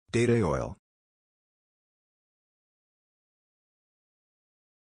Data oil.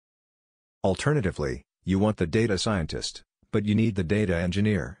 Alternatively, you want the data scientist, but you need the data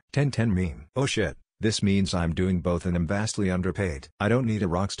engineer. 1010 meme. Oh shit, this means I'm doing both and am vastly underpaid. I don't need a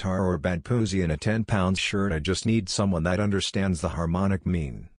rock star or a bad posy in a 10-pound shirt, I just need someone that understands the harmonic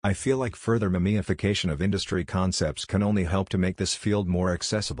mean. I feel like further memeification of industry concepts can only help to make this field more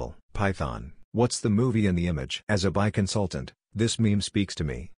accessible. Python. What's the movie in the image? As a BI consultant, this meme speaks to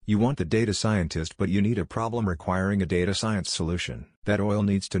me. You want the data scientist, but you need a problem requiring a data science solution. That oil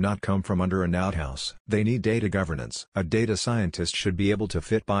needs to not come from under an outhouse. They need data governance. A data scientist should be able to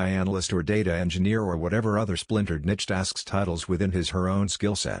fit BI analyst or data engineer or whatever other splintered niche tasks titles within his/her own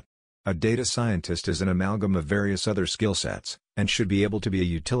skill set. A data scientist is an amalgam of various other skill sets, and should be able to be a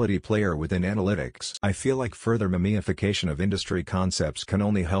utility player within analytics. I feel like further memeification of industry concepts can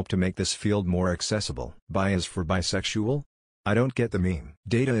only help to make this field more accessible. Bi is for bisexual? I don't get the meme.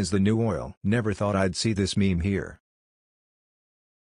 Data is the new oil. Never thought I'd see this meme here.